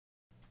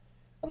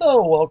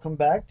Hello, welcome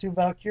back to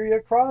Valkyria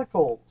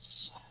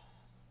Chronicles.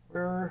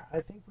 I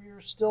think we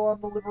are still on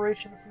the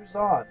liberation of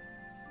Fouzen.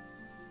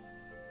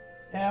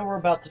 And we're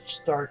about to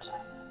start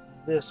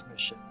this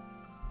mission.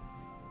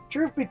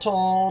 Truth be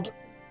told,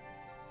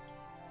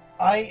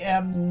 I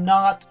am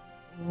not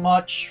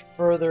much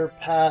further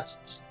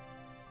past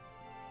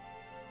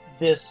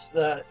this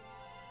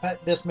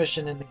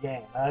mission in the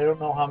game. I don't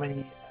know how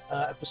many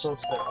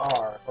episodes there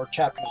are, or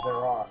chapters there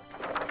are.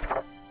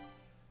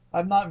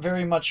 I'm not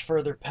very much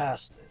further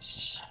past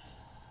this.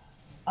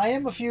 I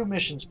am a few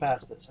missions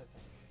past this, I think.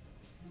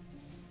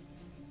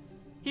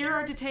 Here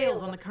are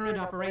details on the current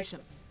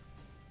operation.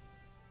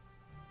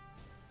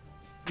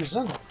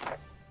 Fouzen.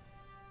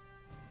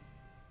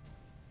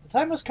 The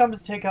time has come to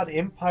take out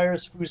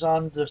Empire's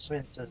Fouzen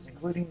defenses,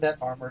 including that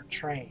armored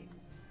train.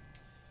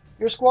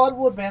 Your squad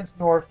will advance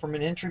north from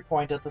an entry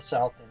point at the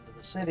south end of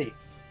the city.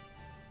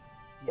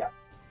 Yeah.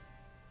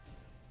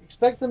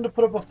 Expect them to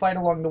put up a fight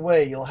along the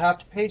way. You'll have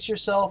to pace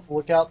yourself,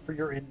 look out for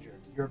your injured.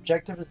 Your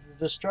objective is the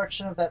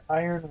destruction of that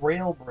iron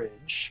rail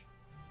bridge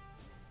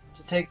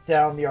to take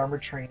down the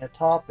armored train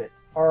atop it.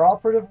 Our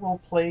operative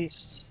will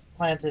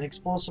plant an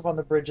explosive on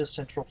the bridge's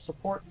central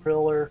support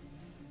pillar.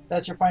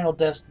 That's your final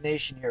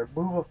destination here.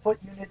 Move a foot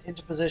unit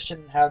into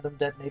position and have them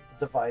detonate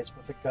the device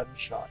with a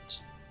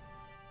gunshot.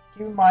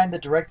 Keep in mind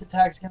that direct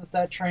attacks against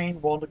that train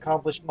won't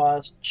accomplish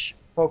much.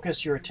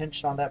 Focus your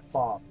attention on that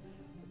bomb.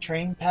 The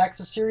train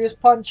packs a serious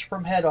punch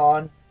from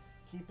head-on.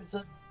 Keep its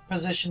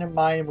position in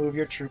mind and move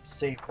your troops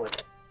safely.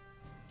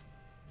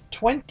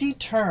 20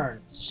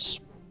 turns.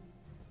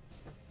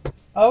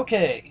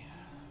 Okay.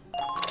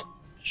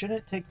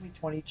 Shouldn't take me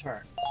 20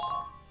 turns.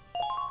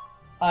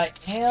 I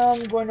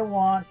am going to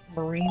want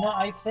Marina,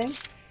 I think.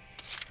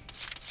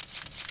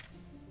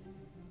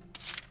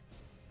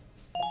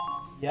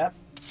 Yep.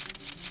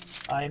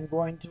 I'm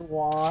going to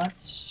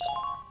want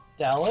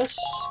Dallas.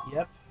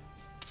 Yep.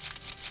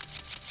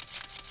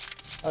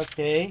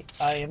 Okay,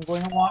 I am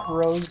going to want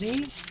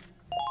Rosie,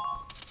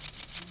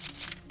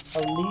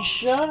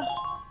 Alicia,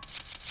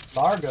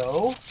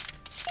 Largo.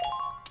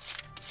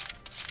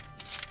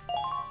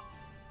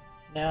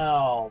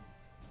 Now,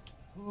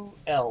 who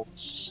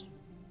else?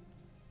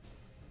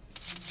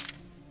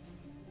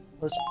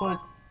 Let's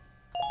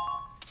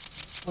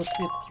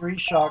get 3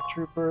 shock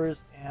troopers,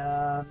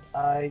 and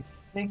I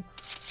think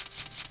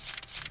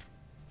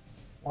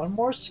 1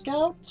 more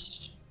scout?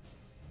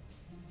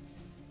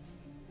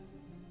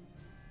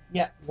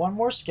 Yeah, 1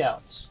 more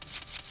scout.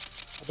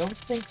 I don't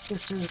think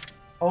this is...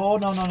 Oh,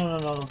 no.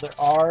 There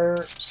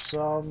are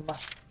some...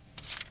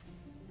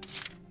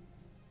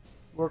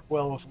 Work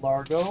well with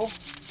Largo.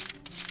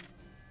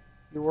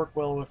 You work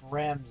well with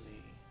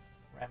Ramsey.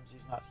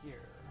 Ramsey's not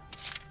here.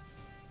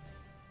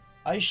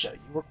 Aisha. You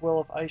work well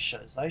with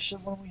Aisha. Is Aisha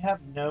the one we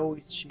have? No,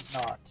 she's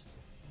not.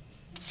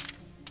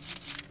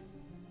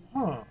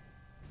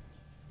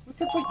 We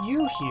could put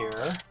you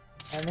here,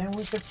 and then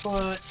we could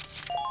put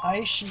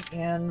Aishi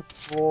in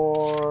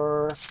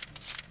for...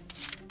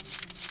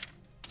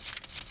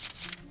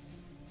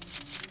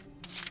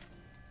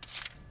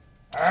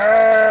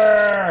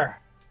 Arrgh!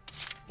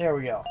 There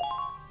we go.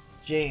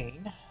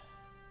 Jane.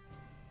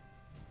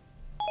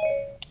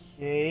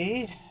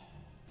 Okay.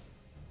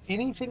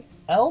 Anything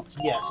else?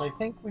 Yes, I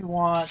think we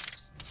want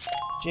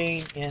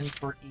Jane in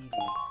for Edie.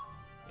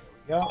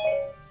 There we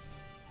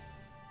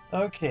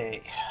go.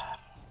 Okay.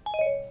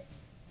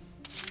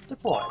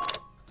 Deploy.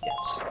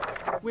 Yes.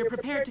 We're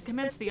prepared to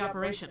commence the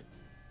operation.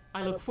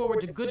 I look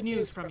forward to good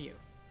news from you.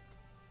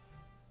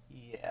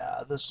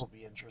 Yeah, this will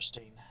be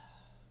interesting.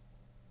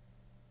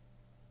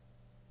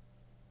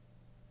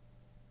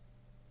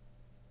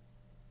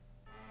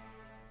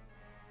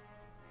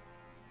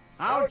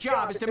 Our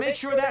job is to make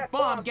sure that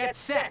bomb gets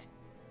set.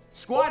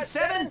 Squad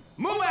 7,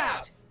 move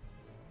out!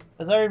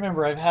 As I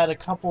remember, I've had a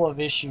couple of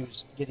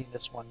issues getting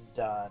this one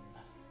done.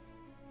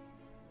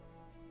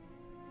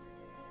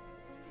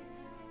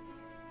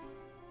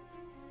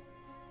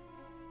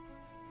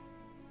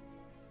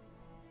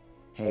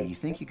 Hey, you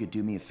think you could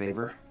do me a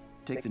favor?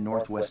 Take the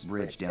northwest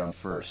bridge down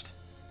first.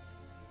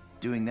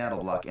 Doing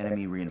that'll block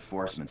enemy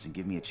reinforcements and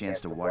give me a chance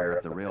to wire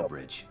up the rail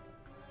bridge.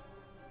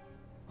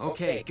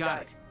 Okay,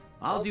 got it.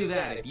 I'll do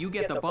that if you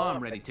get the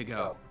bomb ready to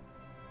go.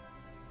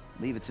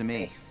 Leave it to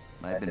me.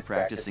 I've been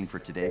practicing for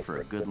today for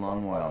a good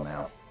long while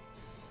now.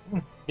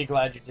 Be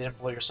glad you didn't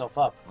blow yourself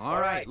up. All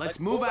right, let's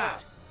move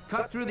out.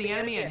 Cut through the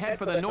enemy and head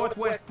for the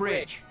northwest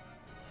bridge.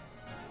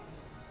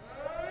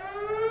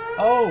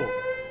 Oh,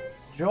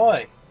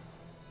 joy.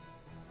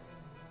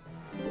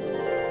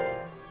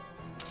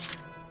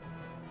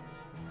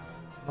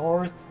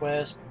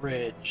 Northwest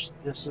Bridge.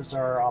 This is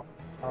our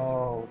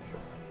oh, joy.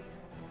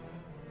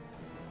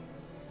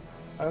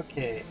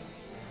 Okay.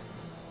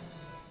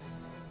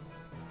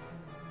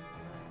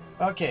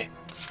 Okay.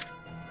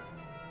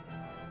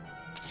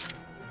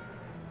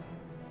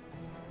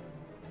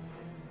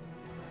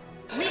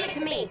 Leave it to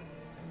me.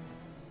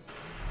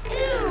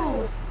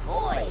 Ew,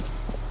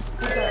 boys.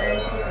 What's our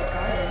own secret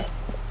garden?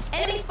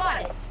 Enemy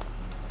spotted.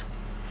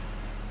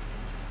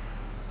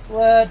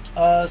 Let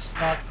us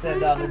not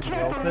stand out in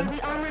the open.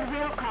 The armored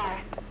rail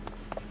car.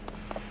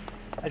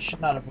 I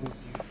should not have moved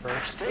you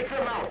first. Take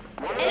them out.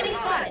 Enemy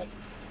spotted.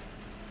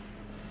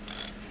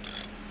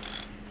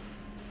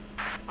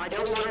 I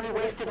don't want any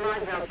wasted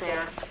lives out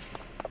there.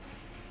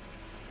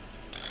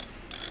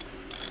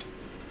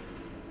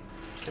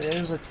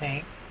 There's a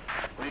tank.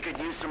 We could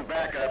use some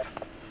backup.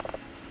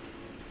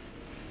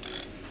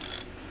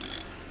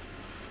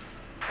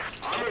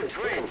 Armored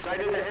train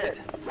sighted ahead.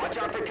 Watch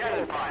out for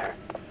cannon fire.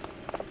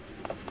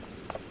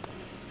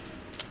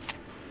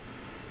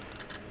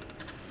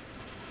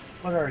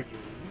 What are you?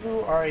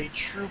 You are a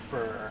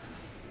trooper.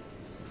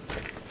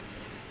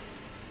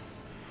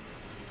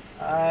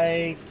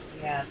 I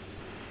can't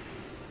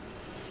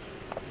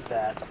do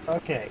that.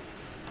 Okay.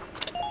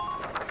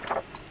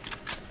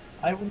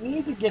 I would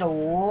need to get a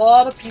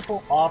lot of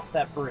people off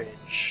that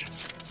bridge.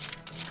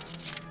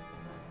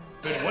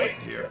 Been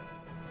waiting here.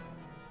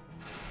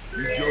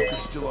 You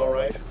Joker's still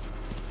alright?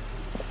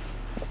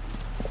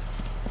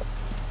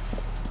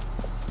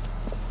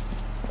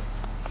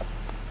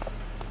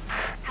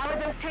 How are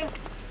those tanks?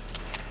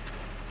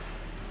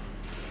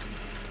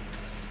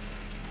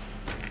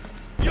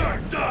 You're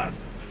done!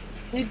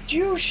 Did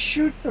you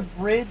shoot the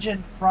bridge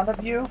in front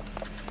of you?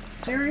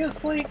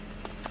 Seriously?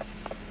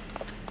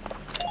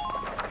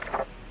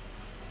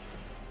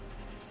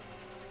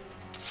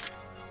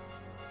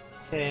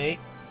 Okay.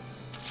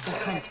 The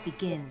hunt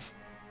begins.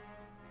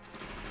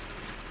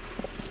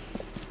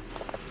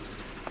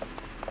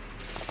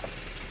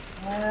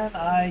 Can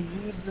I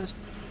use this?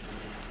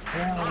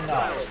 Apparently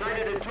not. Hostile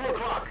sighted at 2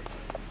 o'clock.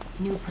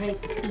 New prey,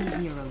 it's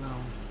easier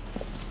alone.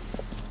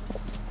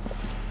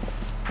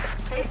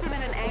 Face them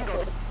in an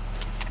angle.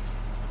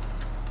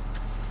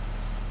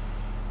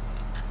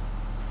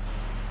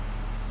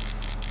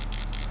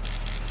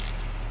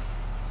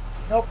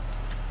 Nope.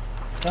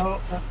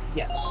 No,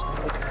 yes.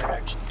 Military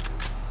action.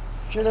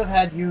 Should have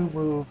had you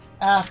move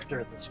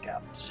after the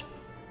scout.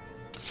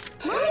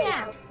 Moving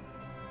out!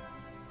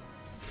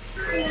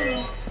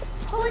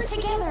 Pull it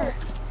together!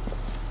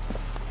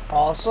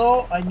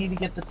 Also, I need to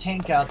get the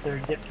tank out there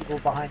and get people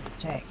behind the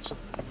tank so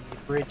the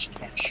bridge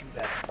can't shoot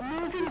at it.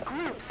 Move in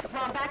groups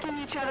while backing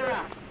each other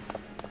up.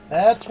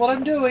 That's what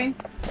I'm doing.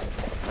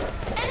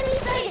 Enemy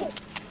sighted!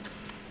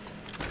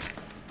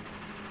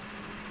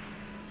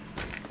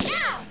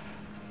 Now!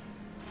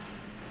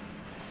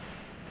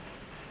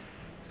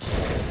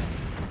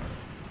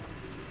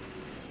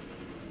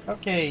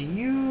 Okay,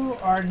 you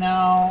are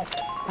now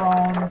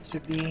prone to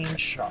being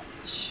shot.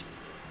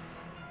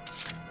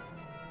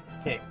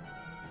 Okay,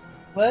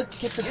 let's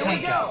get the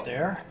tank out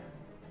there.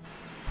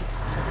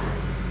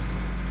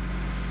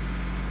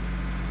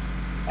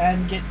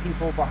 And get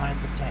people behind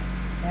the tank.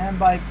 And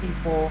by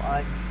people,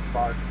 I mean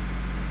Bart.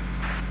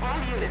 All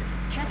units,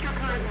 check your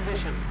current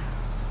position.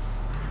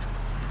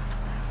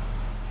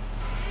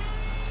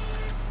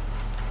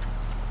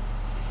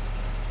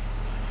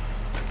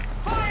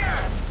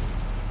 Fire!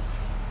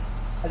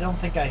 I don't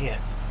think I hit.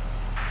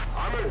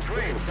 Armored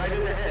train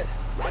sighted ahead.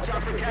 Watch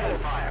out for cannon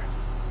fire.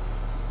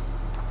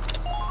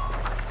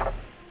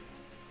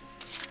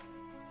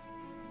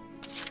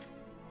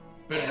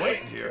 Been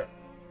waiting here.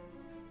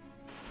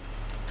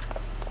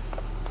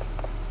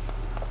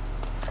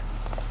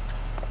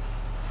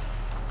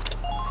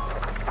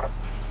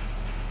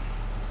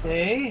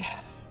 Okay.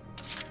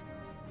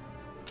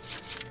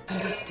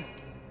 Understood.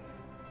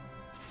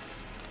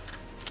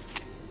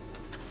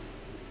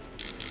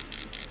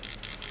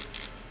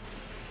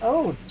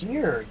 Oh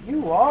dear,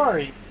 you are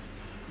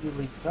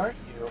elite, aren't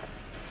you?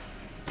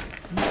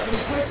 Nothing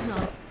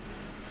personal.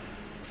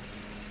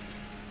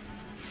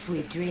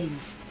 Sweet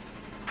dreams.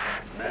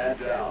 Man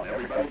down.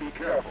 Everybody be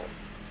careful.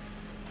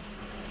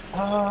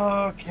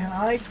 Oh, can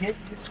I get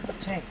you to the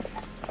tank?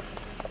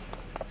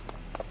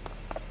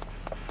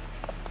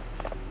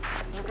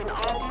 You can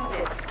all do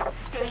this.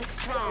 Stay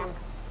strong.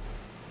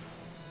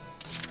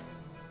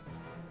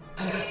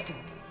 Understood.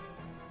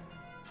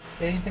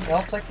 Anything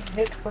else I can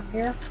hit from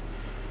here?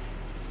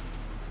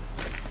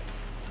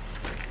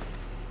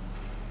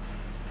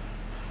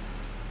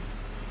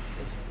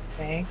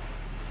 Tank.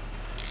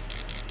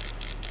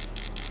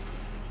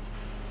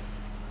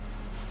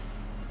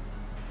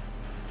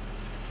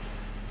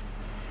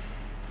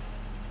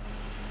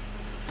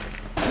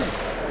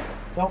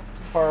 Nope,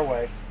 too far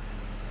away.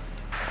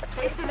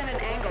 Place them in an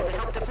angle to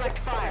help deflect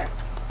fire.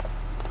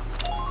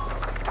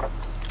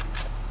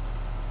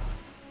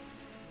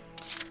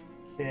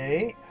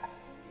 Okay,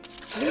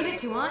 Leave it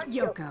to Aunt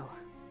Yoko.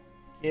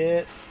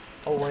 get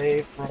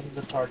away from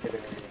the target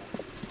area.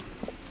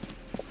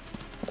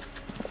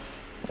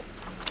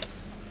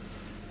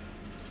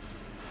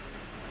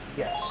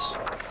 Yes.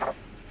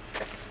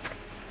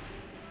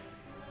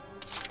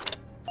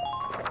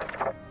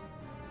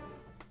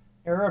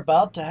 You're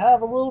about to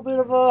have a little bit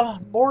of a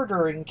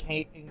mortar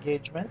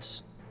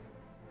engagement.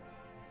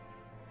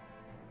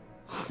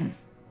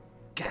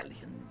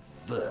 Galleon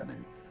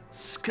vermin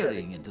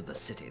scurrying into the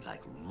city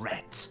like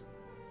rats.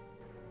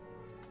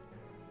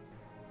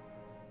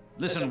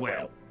 Listen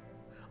well.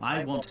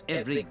 I want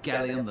every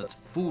galleon that's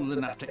fool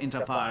enough to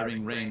enter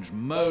firing range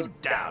mowed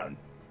down.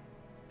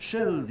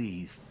 Show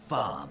these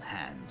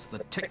farmhands the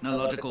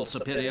technological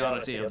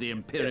superiority of the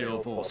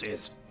Imperial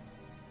forces.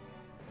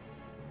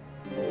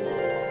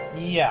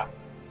 Yeah.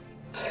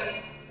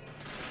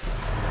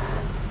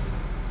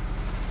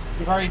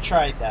 You've already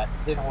tried that.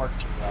 Didn't work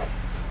too well.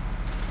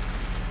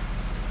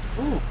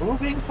 Ooh,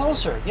 moving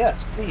closer.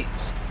 Yes,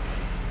 please.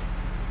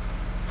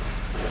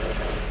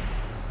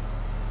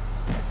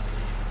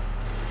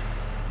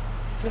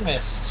 You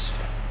missed.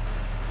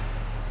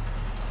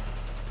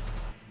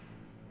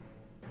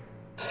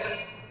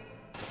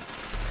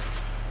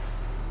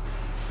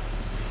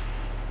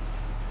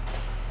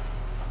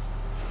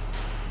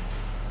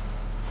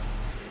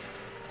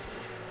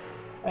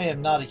 I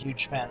am not a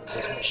huge fan of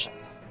this mission.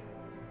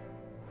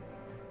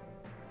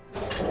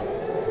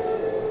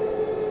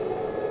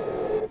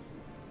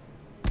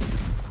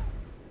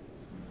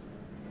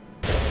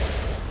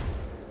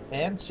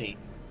 Fancy.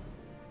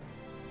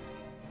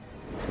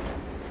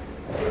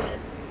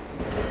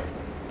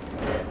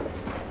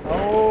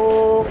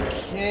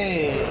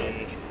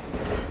 Okay.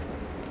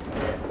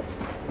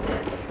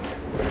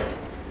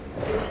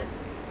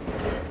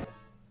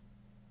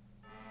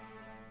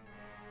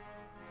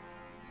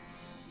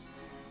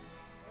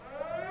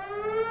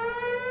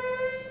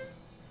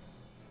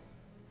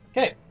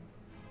 Okay.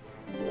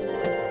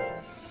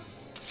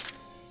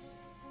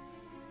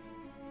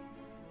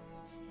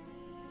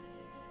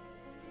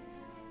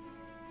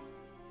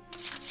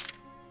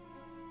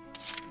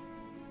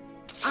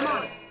 I'm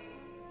on.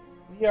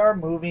 We are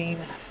moving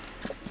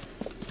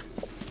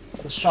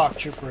the shock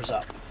troopers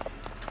up.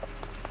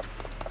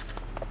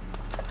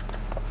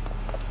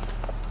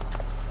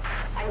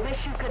 I wish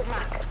you good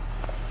luck.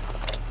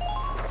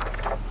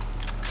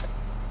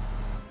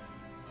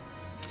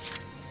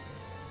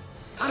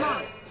 I'm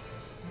on.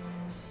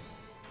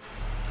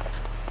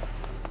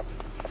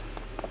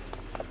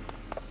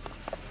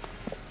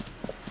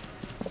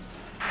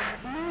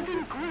 Move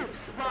in groups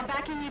while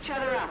backing each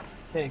other up.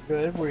 Okay,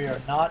 good. We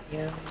are not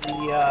in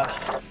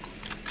the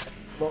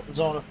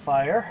zone of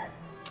fire.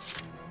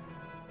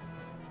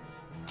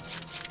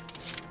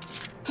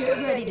 Get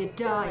ready to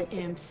die,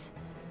 imps.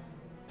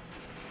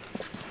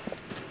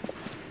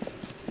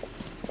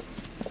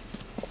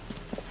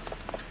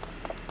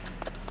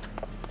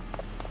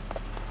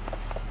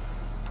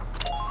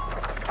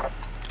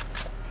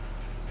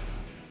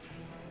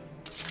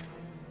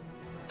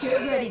 Get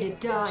ready to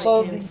die,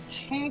 So imps.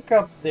 the tank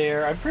up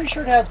there, I'm pretty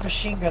sure it has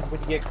machine guns when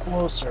you get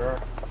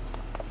closer.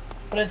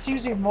 But it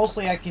seems to be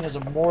mostly acting as a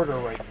mortar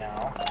right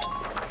now.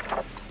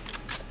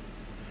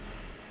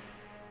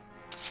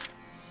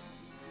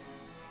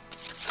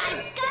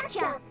 I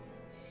gotcha!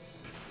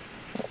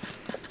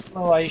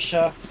 Hello,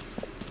 Aisha.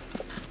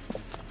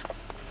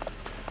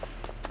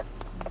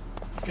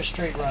 Take a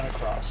straight run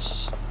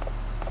across.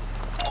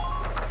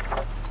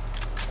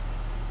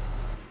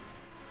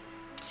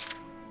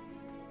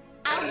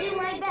 I'll do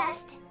my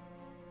best.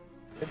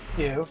 Good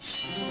for you.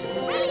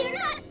 Ready or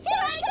not,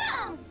 here I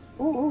come!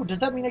 Ooh, does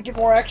that mean I get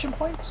more action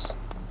points?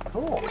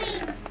 Cool.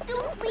 Wait,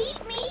 don't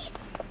leave me!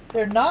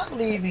 They're not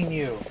leaving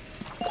you.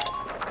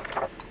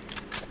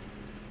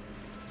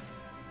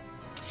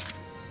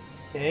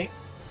 Okay.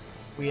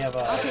 We have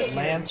a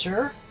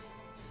Lancer.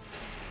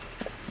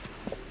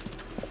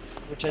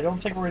 Which I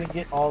don't think we're going to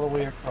get all the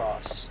way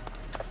across.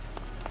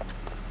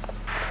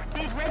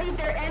 They've readied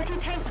their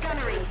anti-tank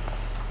gunnery.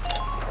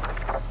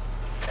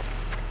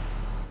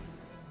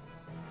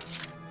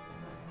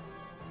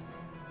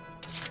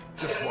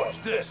 Just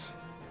watch this.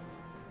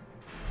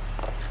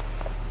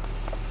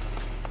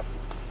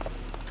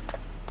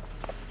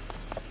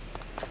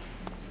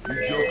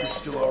 You Joker's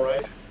still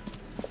alright?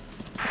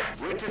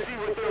 Wait to see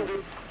what they'll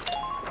do.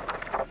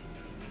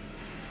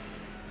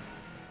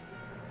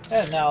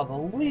 And now the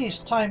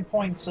least time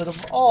points out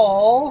of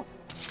all,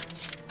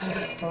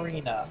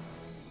 Arena.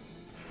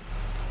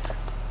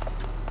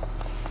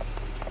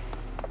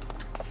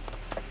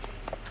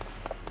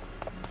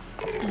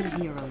 It's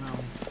easier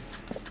alone.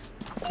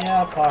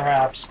 Yeah,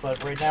 perhaps,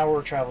 but right now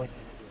we're traveling.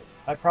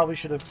 I probably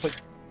should have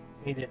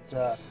made it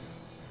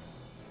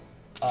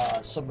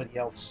somebody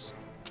else.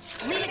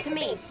 Leave it to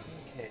me.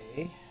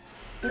 Okay.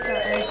 It's our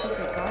own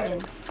secret garden.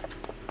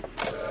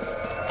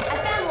 I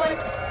found one.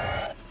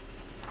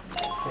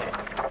 Okay.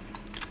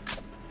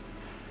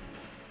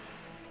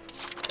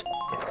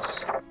 Yes.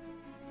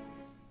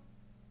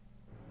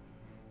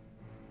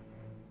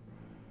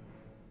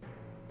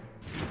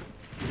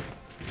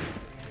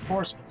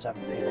 Reinforcements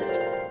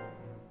activated.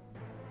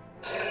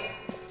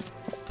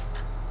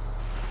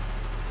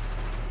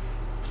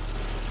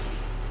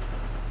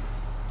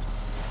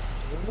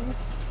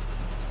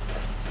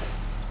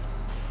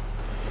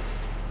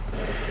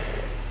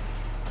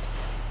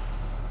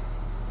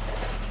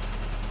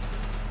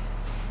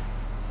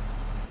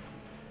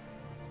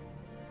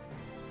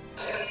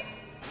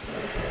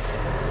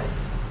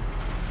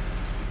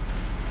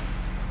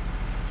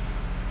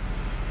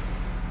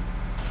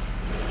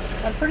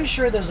 I'm pretty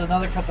sure there's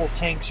another couple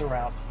tanks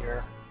around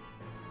here.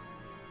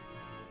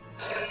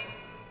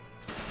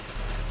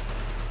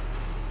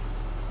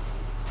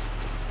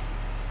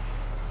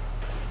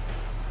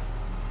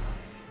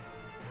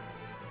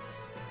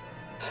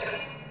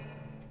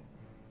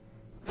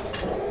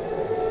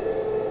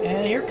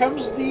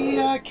 comes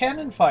the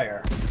cannon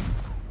fire.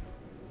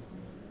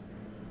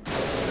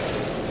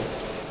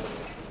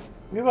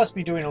 We must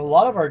be doing a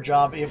lot of our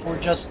job if we're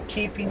just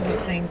keeping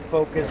the thing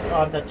focused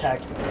on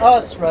attacking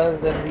us rather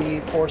than the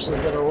forces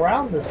that are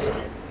around the city.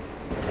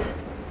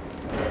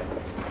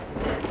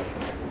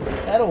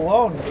 That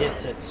alone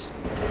gets it.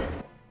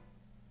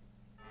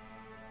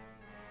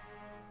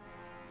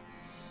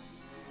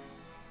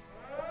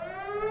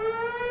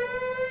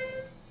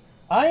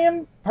 I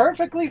am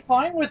perfectly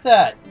fine with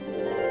that.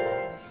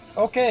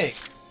 Okay.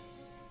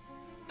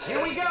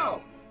 Here we go!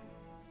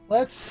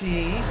 Let's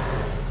see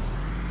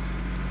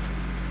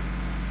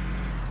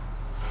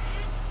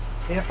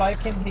if I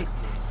can hit you.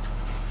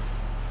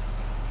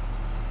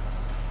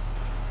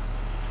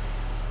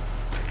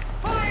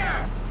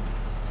 Fire!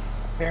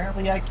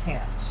 Apparently I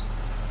can't.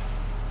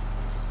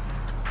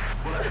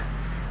 What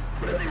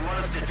do they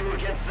want us to do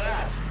against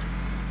that?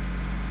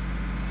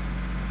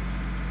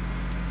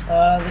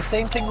 The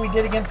same thing we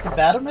did against the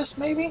Batomus,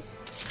 maybe?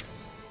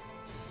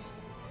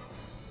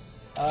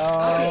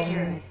 I'll take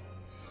care of it.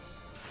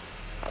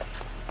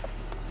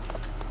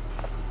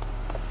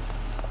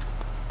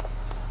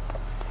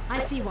 I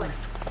see one.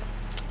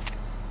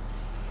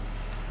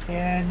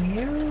 Can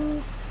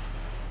you...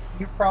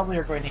 You probably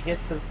are going to hit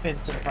the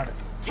fence in front of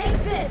you. Take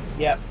this!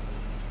 Yep.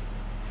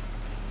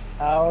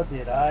 How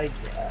did I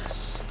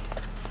guess?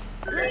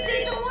 Let's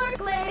see some work,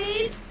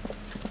 ladies!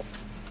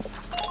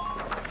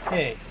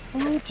 Okay,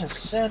 who to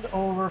send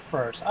over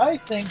first? I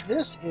think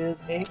this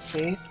is a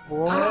case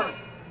for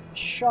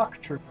shock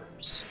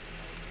troopers.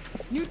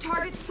 New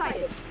target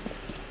sighted.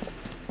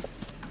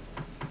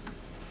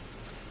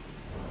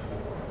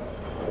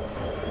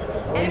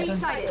 Enemy Listen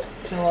sighted.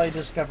 till I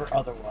discover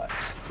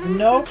otherwise.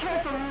 Nope. Be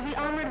careful near the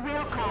armored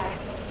rail car.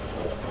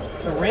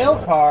 The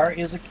rail car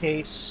is a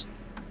case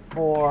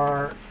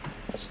for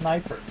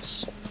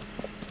snipers.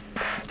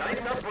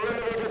 Tighten up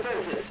perimeter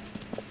defenses.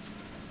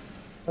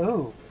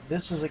 Ooh,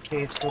 this is a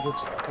case for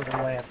the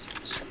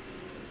Lancers.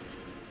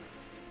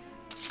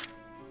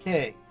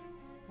 Okay.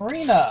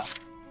 Marina,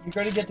 you're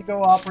going to get to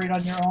go operate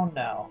on your own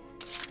now.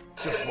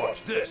 Just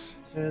watch this.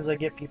 As soon as I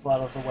get people out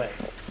of the way.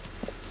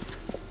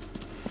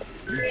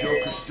 You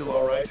Joker's still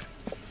alright?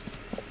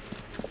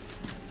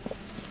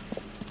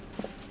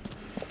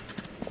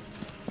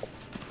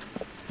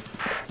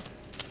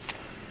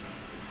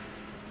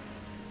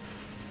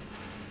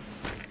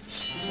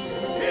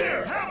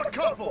 Here, have a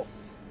couple!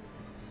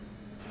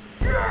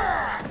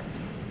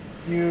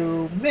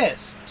 You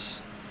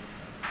missed.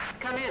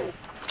 Come in.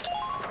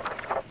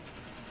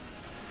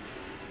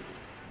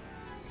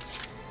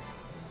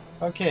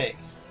 Okay.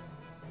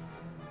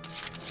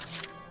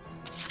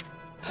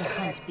 The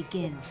hunt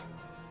begins.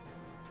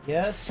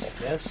 Yes,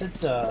 yes it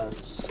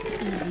does.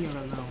 It's easier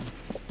alone.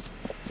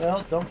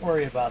 Well, don't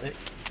worry about it.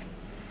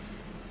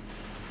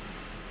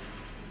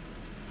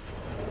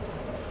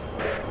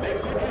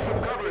 Make good use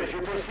of cover as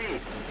you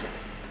proceed.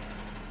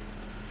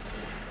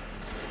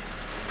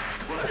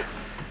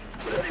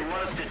 What do they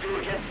want us to do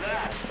against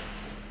that?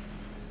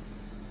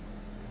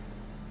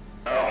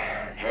 Oh,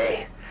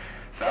 hey.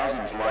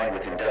 Fouzen's lined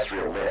with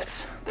industrial lifts.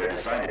 They're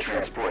designed to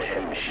transport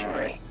heavy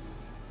machinery.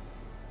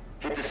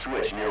 Hit the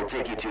switch and it'll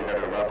take you to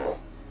another level.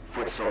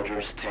 Foot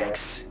soldiers, tanks,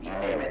 you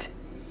name it.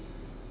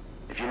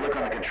 If you look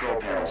on the control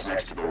panels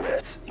next to the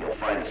lifts, you'll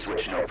find the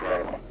switch no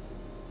problem.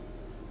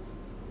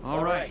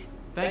 All right.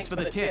 Thanks for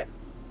the tip.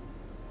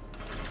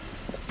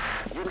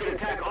 You can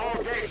attack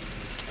all day.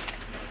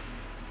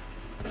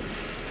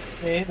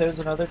 Okay, there's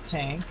another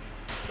tank.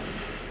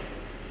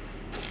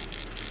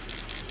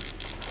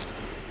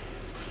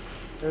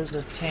 There's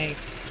a tank.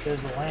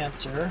 There's a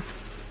Lancer.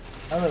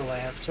 Another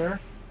Lancer.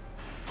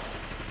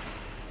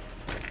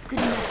 Good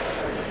night.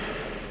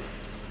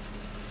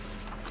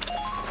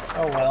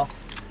 Oh well.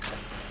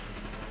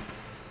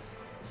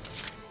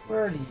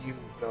 Where do you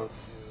go to?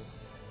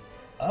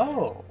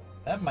 Oh,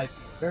 that might be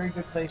a very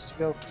good place to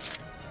go.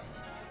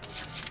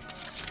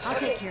 I'll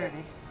take care of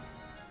it.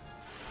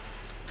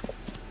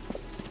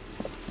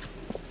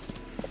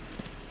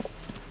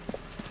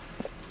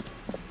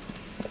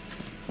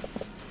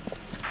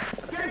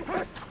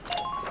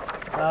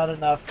 Not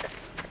enough.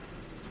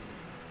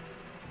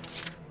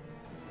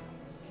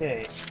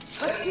 Okay.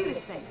 Let's do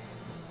this thing.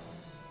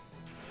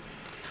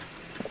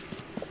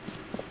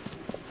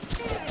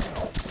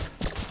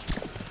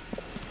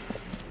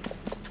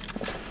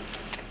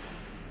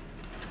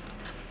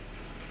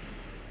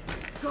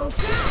 Go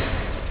down!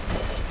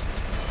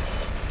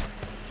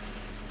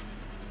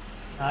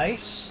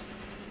 Nice.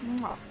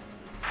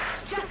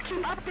 Just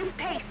keep up this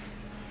pace.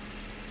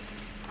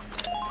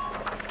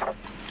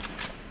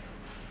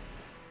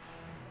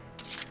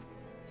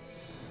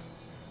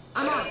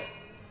 I'm on it.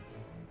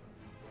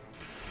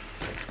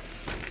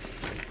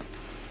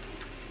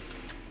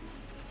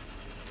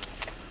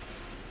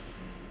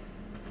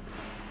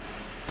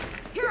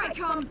 Here I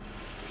come.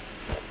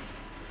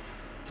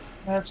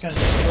 That's going to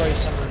destroy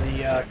some of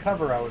the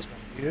cover I was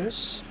going to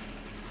use.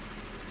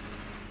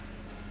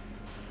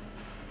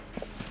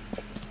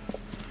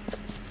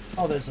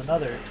 Oh, there's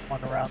another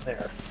one around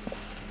there.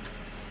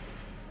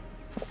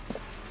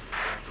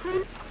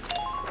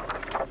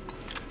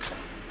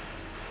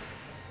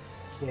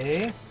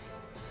 Okay.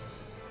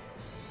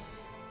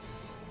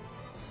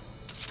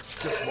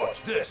 Just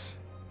watch this.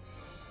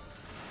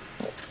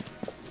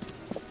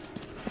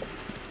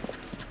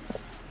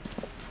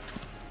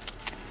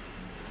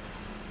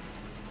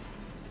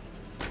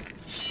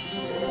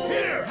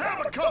 Here,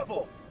 have a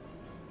couple.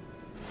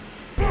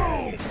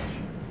 Boom!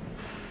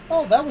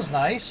 Oh, that was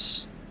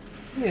nice.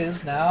 He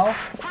is now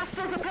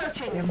Hostiles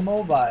approaching.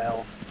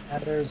 immobile.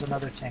 And there's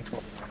another tank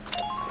over there.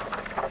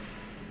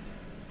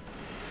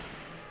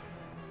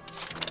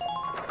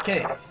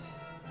 Okay.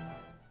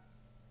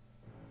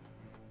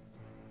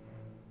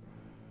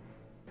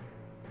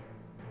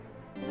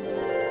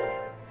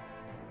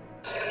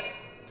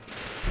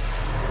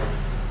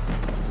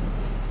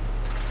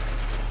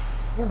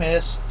 You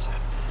missed.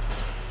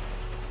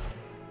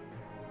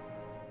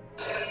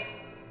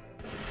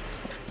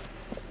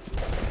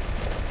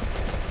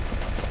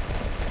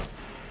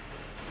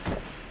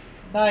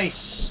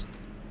 Nice.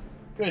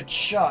 Good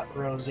shot,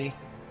 Rosie.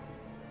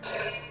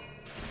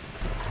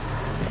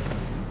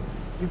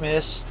 You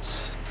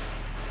missed.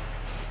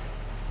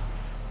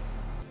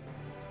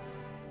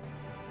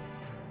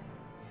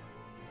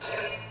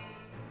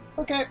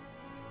 Okay.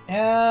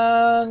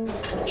 And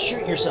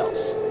shoot yourself.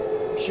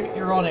 Shoot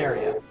your own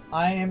area.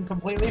 I am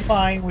completely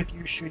fine with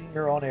you shooting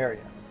your own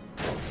area.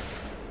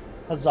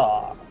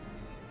 Huzzah.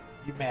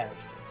 You managed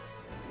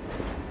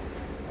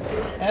it.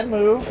 And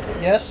move.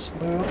 Yes,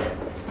 move.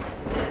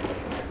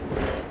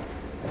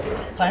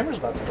 Timer's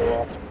about to go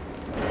off.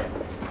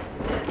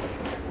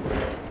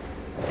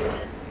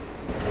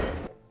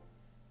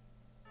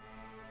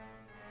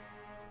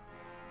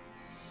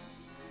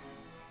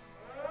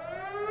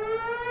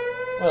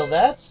 Well,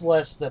 that's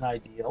less than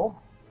ideal.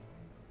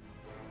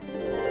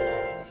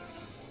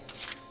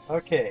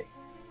 Okay.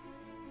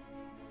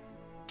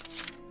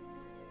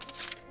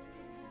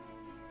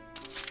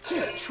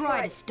 Just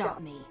try to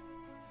stop me.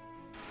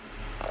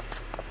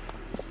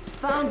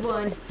 Found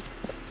one.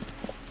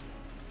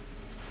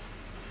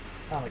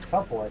 Found a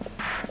couple, I think.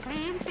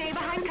 Please stay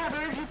behind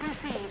cover as you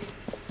proceed.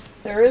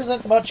 There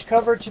isn't much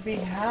cover to be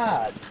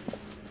had.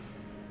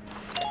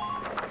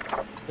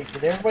 Okay,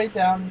 get everybody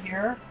down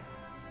here.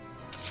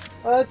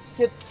 Let's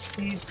get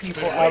these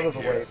people out of the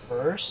way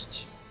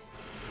first.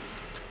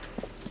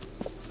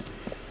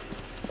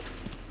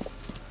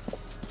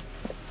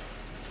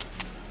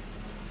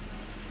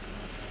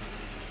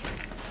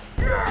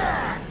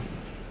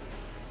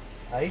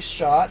 Nice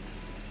shot.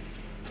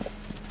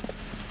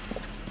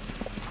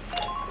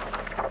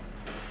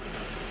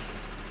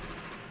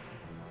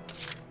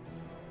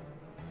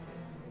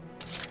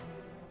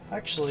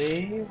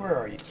 Actually, where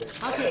are you?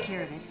 I'll take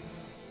care of it.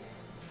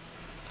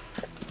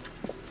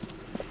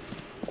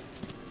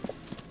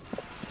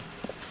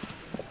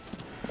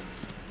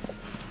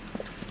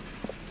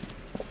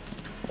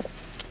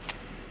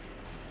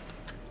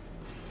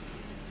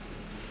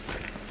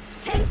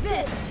 Take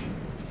this!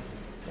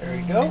 There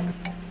you go.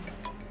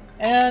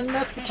 And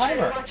that's the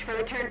timer. Watch for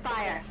return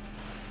fire.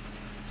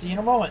 See you in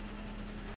a moment.